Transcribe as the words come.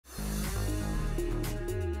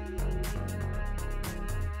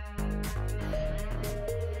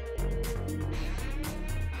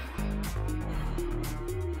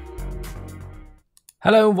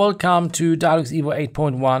Hello, welcome to DIALux Evo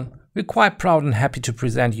 8.1. We're quite proud and happy to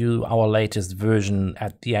present you our latest version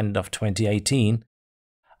at the end of 2018.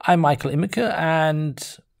 I'm Michael Immeke,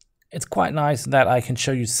 and it's quite nice that I can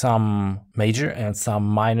show you some major and some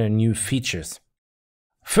minor new features.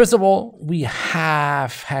 First of all, we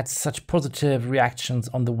have had such positive reactions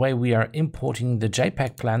on the way we are importing the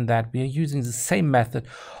JPEG plan that we are using the same method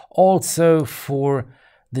also for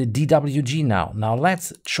the DWG now. Now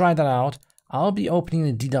let's try that out. I'll be opening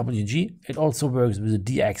the DWG. It also works with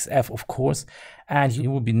the DXF, of course, and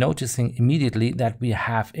you will be noticing immediately that we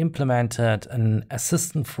have implemented an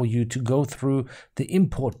assistant for you to go through the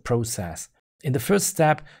import process. In the first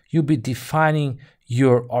step, you'll be defining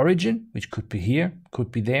your origin, which could be here,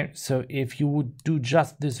 could be there. So if you would do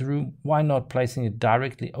just this room, why not placing it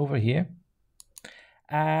directly over here?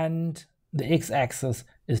 And the x-axis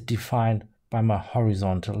is defined by my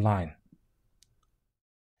horizontal line.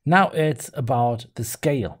 Now it's about the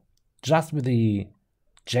scale. Just with the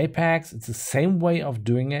JPEGs, it's the same way of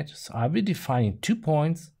doing it. So I'll be defining 2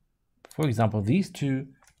 points, for example, these two,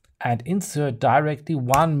 and insert directly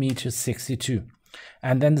 1.62 m.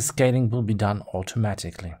 And then the scaling will be done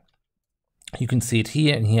automatically. You can see it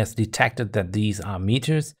here, and he has detected that these are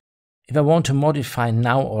meters. If I want to modify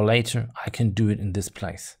now or later, I can do it in this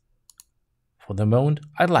place. For the moment,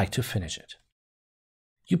 I'd like to finish it.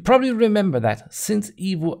 You probably remember that since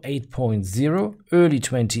Evo 8.0, early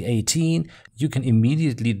 2018, you can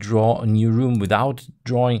immediately draw a new room without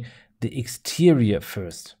drawing the exterior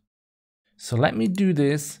first. So let me do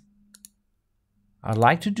this. I'd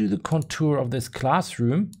like to do the contour of this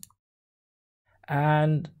classroom,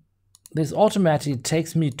 and this automatically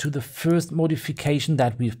takes me to the first modification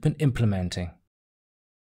that we've been implementing.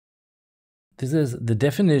 This is the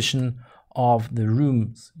definition of the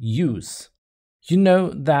room's use. You know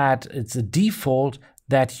that it's a default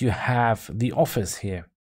that you have the office here.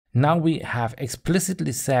 Now we have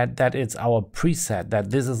explicitly said that it's our preset, that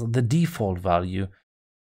this is the default value.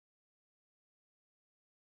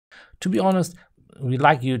 To be honest, we'd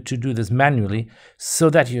like you to do this manually so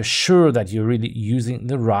that you're sure that you're really using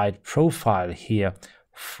the right profile here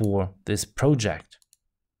for this project.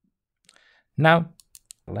 Now,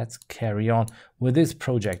 let's carry on with this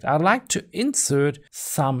project. I'd like to insert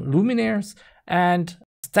some luminaires and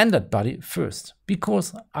standard body first,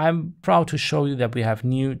 because I'm proud to show you that we have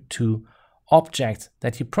new 2 objects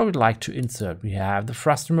that you probably like to insert. We have the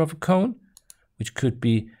frustum of a cone, which could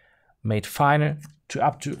be made finer to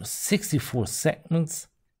up to 64 segments.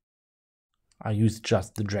 I use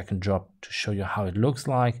just the drag and drop to show you how it looks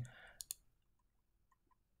like.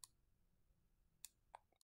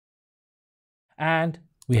 And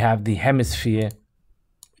we have the hemisphere,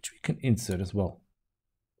 which we can insert as well.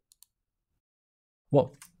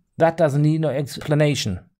 Well, that doesn't need no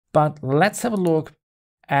explanation, but let's have a look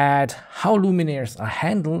at how luminaires are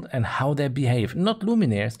handled and how they behave. Not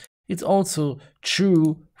luminaires, it's also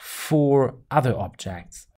true for other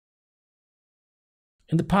objects.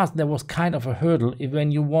 In the past, there was kind of a hurdle when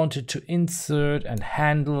you wanted to insert and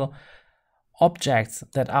handle objects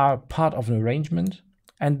that are part of an arrangement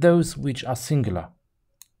and those which are singular.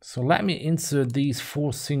 So let me insert these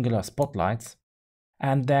 4 singular spotlights,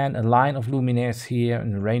 and then a line of luminaires here,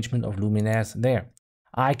 an arrangement of luminaires there.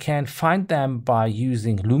 I can find them by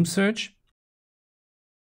using loom search.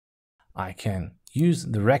 I can use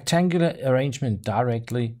the rectangular arrangement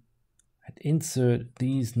directly and insert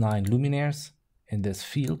these 9 luminaires in this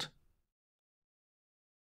field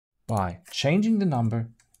by changing the number,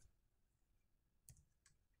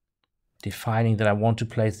 defining that I want to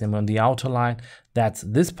place them on the outer line. That's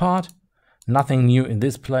this part, nothing new in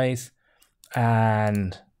this place.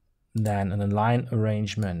 And then an align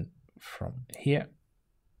arrangement from here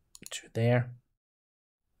to there.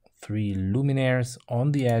 3 luminaires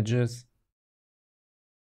on the edges.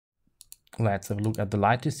 Let's have a look at the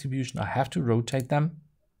light distribution. I have to rotate them.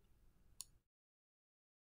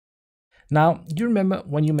 Now, you remember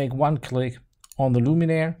when you make 1 click on the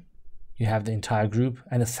luminaire, you have the entire group,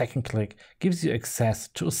 and a second click gives you access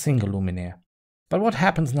to a single luminaire. But what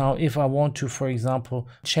happens now if I want to, for example,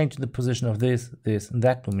 change the position of this, and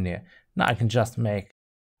that luminaire? Now I can just make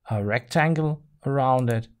a rectangle around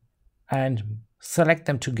it and select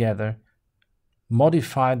them together,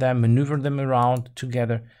 modify them, maneuver them around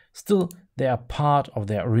together. Still, they are part of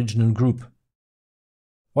their original group.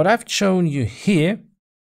 What I've shown you here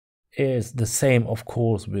is the same, of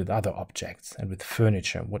course, with other objects and with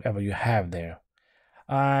furniture, whatever you have there.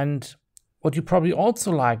 And what you probably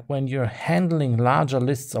also like when you're handling larger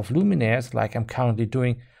lists of luminaires, like I'm currently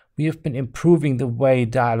doing, we have been improving the way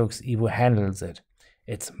DIALux Evo handles it.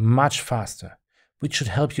 It's much faster. which should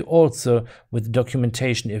help you also with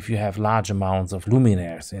documentation if you have large amounts of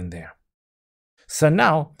luminaires in there. So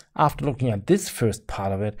now, after looking at this first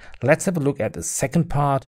part of it, let's have a look at the second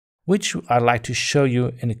part, which I'd like to show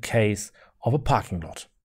you in a case of a parking lot.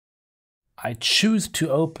 I choose to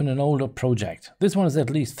open an older project. This one is at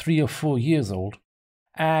least 3 or 4 years old.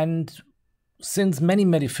 And since many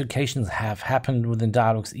modifications have happened within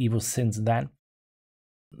DIALux Evo since then,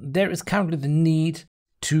 there is currently the need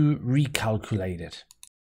to recalculate it.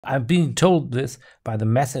 I'm being told this by the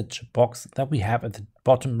message box that we have at the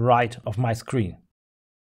bottom right of my screen.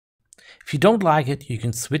 If you don't like it, you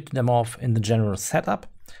can switch them off in the general setup,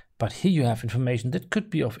 but here you have information that could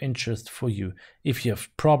be of interest for you if you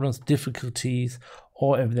have problems, difficulties,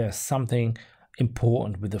 or if there's something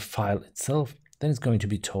important with the file itself, then it's going to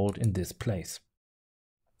be told in this place.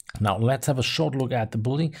 Now let's have a short look at the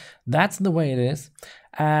building. That's the way it is,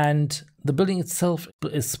 and the building itself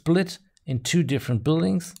is split in 2 different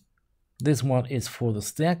buildings. This one is for the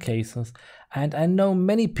staircases, and I know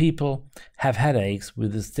many people have headaches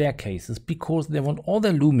with the staircases because they want all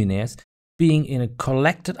their luminaires being in a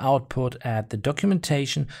collected output at the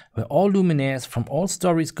documentation where all luminaires from all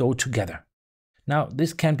stories go together. Now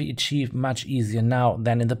this can be achieved much easier now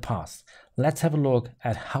than in the past. Let's have a look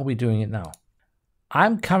at how we're doing it now.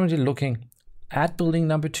 I'm currently looking at building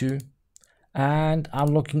number 2, and I'm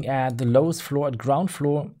looking at the lowest floor at ground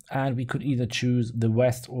floor, and we could either choose the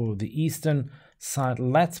west or the eastern side.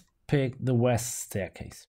 Let's pick the west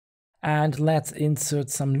staircase and let's insert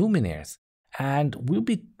some luminaires, and we'll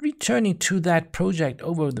be returning to that project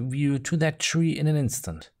overview, to that tree in an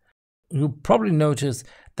instant. You'll probably notice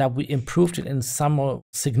that we improved it in some more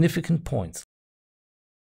significant points.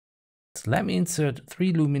 So let me insert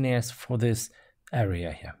 3 luminaires for this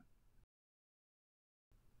area here.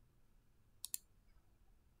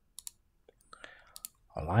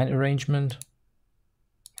 A line arrangement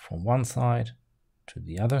from one side to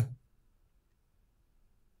the other.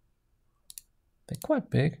 They're quite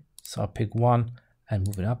big, so I'll pick one and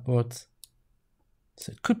move it upwards.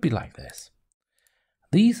 So it could be like this.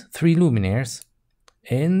 These 3 luminaires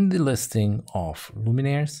in the listing of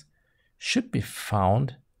luminaires should be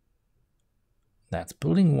found. That's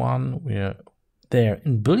building 1, we're there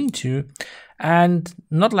in building 2, and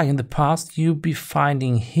not like in the past, you'll be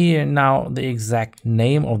finding here now the exact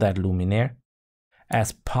name of that luminaire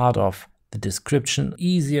as part of the description.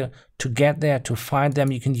 Easier to get there, to find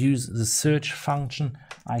them. You can use the search function.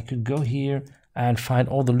 I could go here and find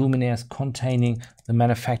all the luminaires containing the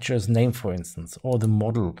manufacturer's name, for instance, or the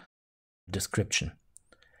model description.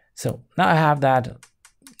 So now I have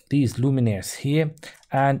these luminaires here,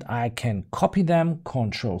 and I can copy them,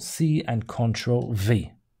 Ctrl+C and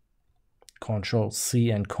Ctrl+V.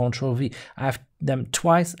 Ctrl+C and Ctrl+V. I have them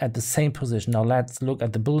twice at the same position. Now let's look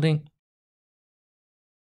at the building.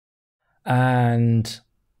 And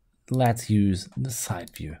let's use the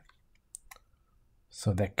side view.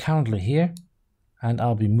 So they're currently here, and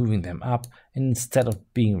I'll be moving them up. And instead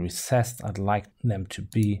of being recessed, I'd like them to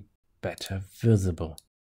be better visible.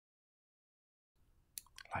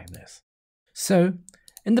 Like this. So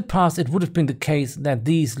in the past, it would have been the case that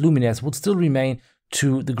these luminaires would still remain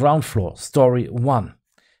to the ground floor, story 1.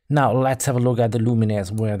 Now let's have a look at the luminaires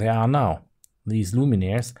where they are now. These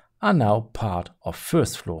luminaires are now part of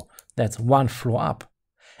first floor. That's 1 floor up.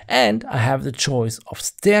 And I have the choice of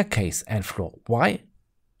staircase and floor. Why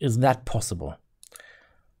is that possible?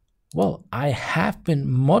 Well, I have been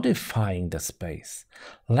modifying the space.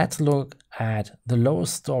 Let's look at the lower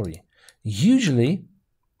story. Usually,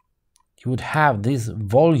 you would have this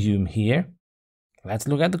volume here. Let's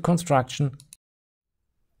look at the construction.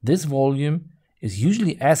 This volume is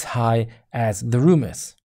usually as high as the room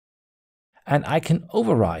is. And I can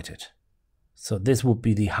override it. So this would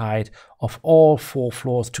be the height of all 4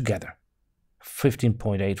 floors together.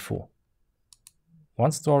 15.84.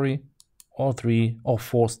 1 story, all 3 or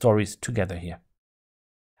 4 stories together here.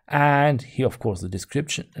 And here, of course, the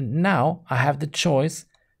description. And now I have the choice.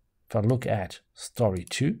 If I look at story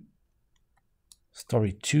 2,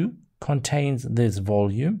 story 2 contains this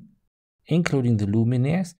volume, including the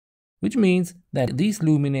luminaires, which means that these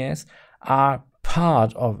luminaires are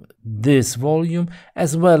part of this volume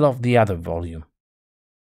as well as the other volume.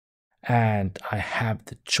 And I have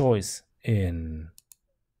the choice in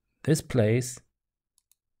this place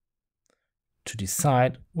to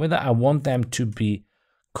decide whether I want them to be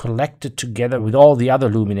collected together with all the other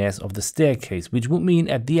luminaires of the staircase, which would mean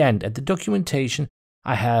at the end, at the documentation,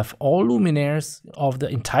 I have all luminaires of the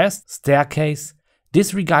entire staircase,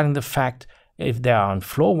 disregarding the fact if they are on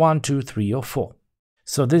floor 1, 2, 3, or 4.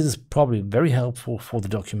 So this is probably very helpful for the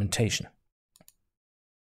documentation.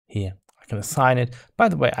 Here I can assign it. By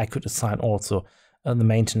the way, I could assign also the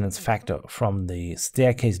maintenance factor from the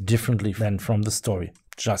staircase differently than from the story,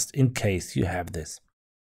 just in case you have this.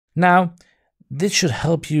 Now, this should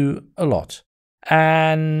help you a lot.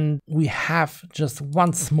 And we have just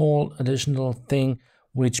one small additional thing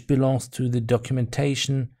which belongs to the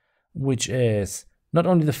documentation, which is not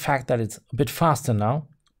only the fact that it's a bit faster now,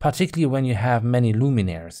 particularly when you have many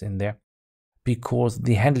luminaires in there, because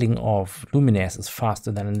the handling of luminaires is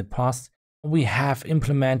faster than in the past. We have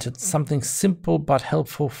implemented something simple but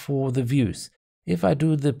helpful for the views. If I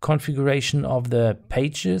do the configuration of the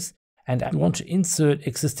pages and I want to insert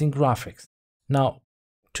existing graphics. Now,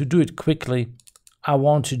 to do it quickly, I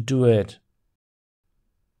want to do it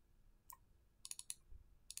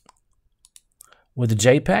with a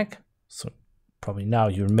JPEG. So probably now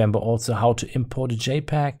you remember also how to import a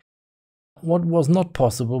JPEG. What was not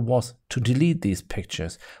possible was to delete these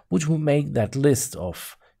pictures, which will make that list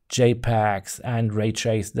of JPEGs and ray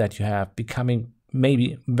trace that you have becoming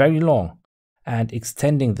maybe very long and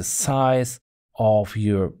extending the size of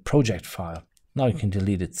your project file. Now you can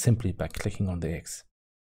delete it simply by clicking on the X.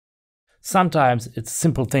 Sometimes it's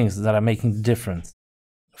simple things that are making the difference.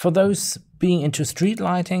 For those being into street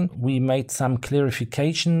lighting, we made some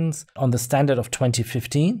clarifications on the standard of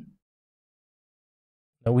 2015.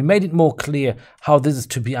 We made it more clear how this is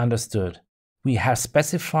to be understood. We have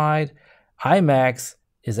specified IMAX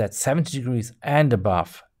is at 70 degrees and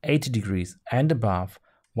above, 80 degrees and above,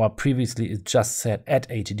 while previously it just said at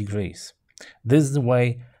 80 degrees. This is the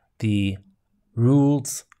way the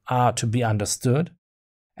rules are to be understood.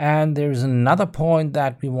 And there is another point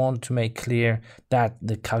that we want to make clear, that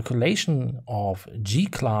the calculation of G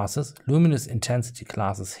classes, luminous intensity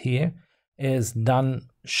classes here, is done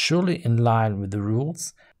surely in line with the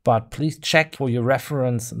rules, but please check for your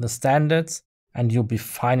reference the standards and you'll be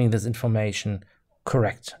finding this information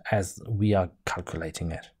correct as we are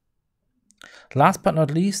calculating it. Last but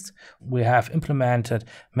not least, we have implemented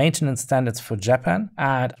maintenance standards for Japan,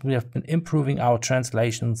 and we have been improving our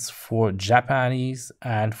translations for Japanese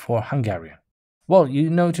and for Hungarian. Well, you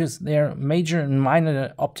notice there are major and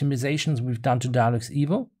minor optimizations we've done to DIALux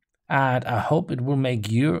Evo, and I hope it will make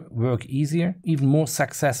your work easier, even more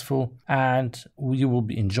successful, and you will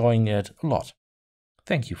be enjoying it a lot.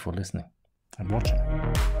 Thank you for listening and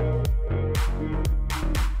watching.